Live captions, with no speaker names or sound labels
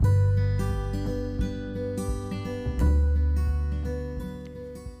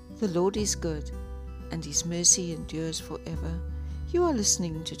The Lord is good, and His mercy endures forever. You are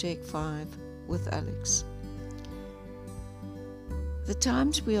listening to Take 5 with Alex. The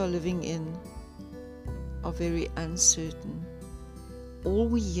times we are living in are very uncertain. All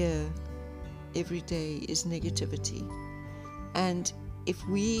we hear every day is negativity. And if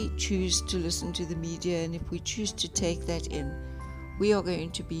we choose to listen to the media and if we choose to take that in, we are going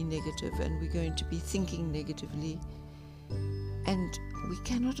to be negative and we're going to be thinking negatively. And we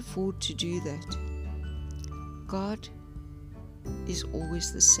cannot afford to do that. God is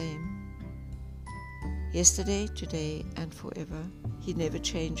always the same. Yesterday, today, and forever. He never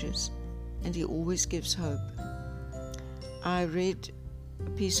changes, and He always gives hope. I read a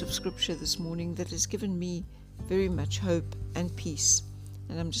piece of scripture this morning that has given me very much hope and peace,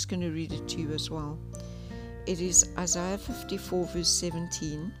 and I'm just going to read it to you as well. It is Isaiah 54 verse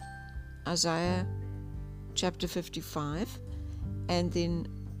 17, Isaiah chapter 55, and then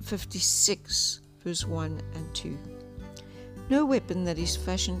 56 verse 1 and 2. No weapon that is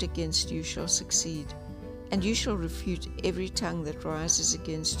fashioned against you shall succeed, and you shall refute every tongue that rises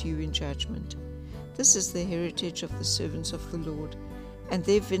against you in judgment. This is the heritage of the servants of the Lord, and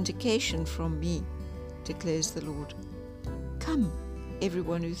their vindication from me, declares the Lord. Come,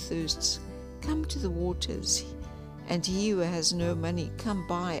 everyone who thirsts, come to the waters, and he who has no money, come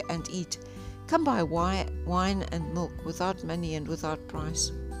buy and eat. Come buy wine and milk without money and without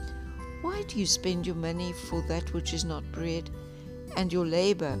price. Why do you spend your money for that which is not bread, and your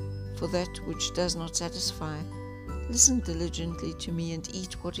labor for that which does not satisfy? Listen diligently to me and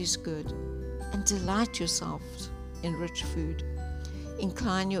eat what is good, and delight yourselves in rich food.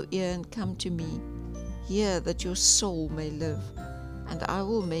 Incline your ear and come to me. Hear that your soul may live, and I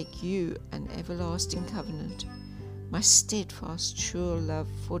will make you an everlasting covenant, my steadfast, sure love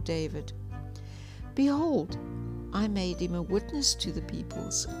for David. Behold, I made him a witness to the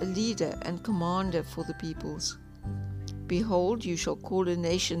peoples, a leader and commander for the peoples. Behold, you shall call a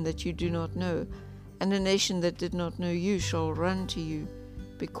nation that you do not know, and a nation that did not know you shall run to you,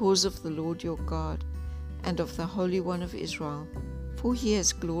 because of the Lord your God, and of the Holy One of Israel, for He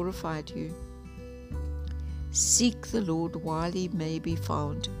has glorified you. Seek the Lord while He may be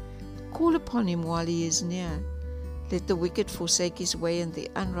found. Call upon Him while He is near. Let the wicked forsake his way, and the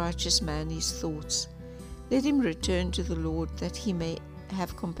unrighteous man his thoughts. Let him return to the Lord, that He may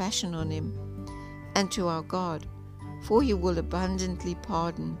have compassion on him, and to our God, for He will abundantly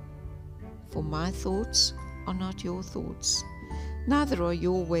pardon. For my thoughts are not your thoughts, neither are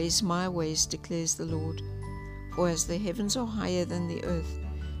your ways my ways, declares the Lord. For as the heavens are higher than the earth,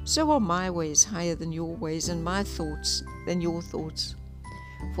 so are my ways higher than your ways, and my thoughts than your thoughts.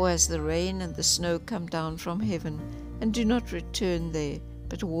 For as the rain and the snow come down from heaven, and do not return there,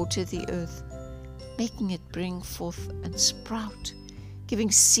 but water the earth, making it bring forth and sprout,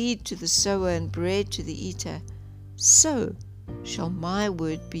 giving seed to the sower and bread to the eater, so shall my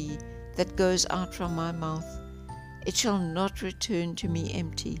word be that goes out from my mouth. It shall not return to me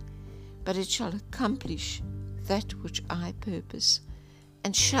empty, but it shall accomplish that which I purpose,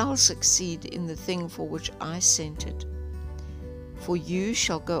 and shall succeed in the thing for which I sent it. For you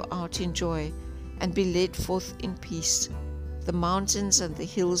shall go out in joy, and be led forth in peace. The mountains and the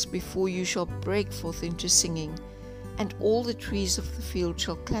hills before you shall break forth into singing, and all the trees of the field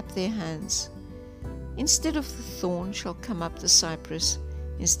shall clap their hands. Instead of the thorn shall come up the cypress,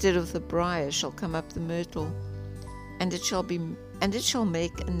 instead of the briar shall come up the myrtle, and it shall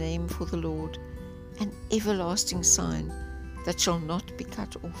make a name for the Lord, an everlasting sign that shall not be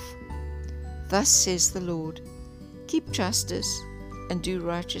cut off. Thus says the Lord, keep justice and do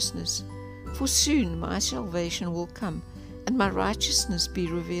righteousness, for soon my salvation will come, and my righteousness be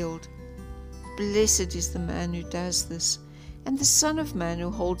revealed. Blessed is the man who does this, and the Son of Man who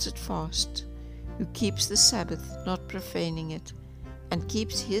holds it fast, who keeps the Sabbath, not profaning it, and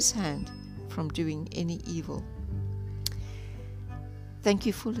keeps his hand from doing any evil. Thank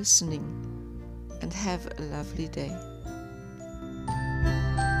you for listening, and have a lovely day.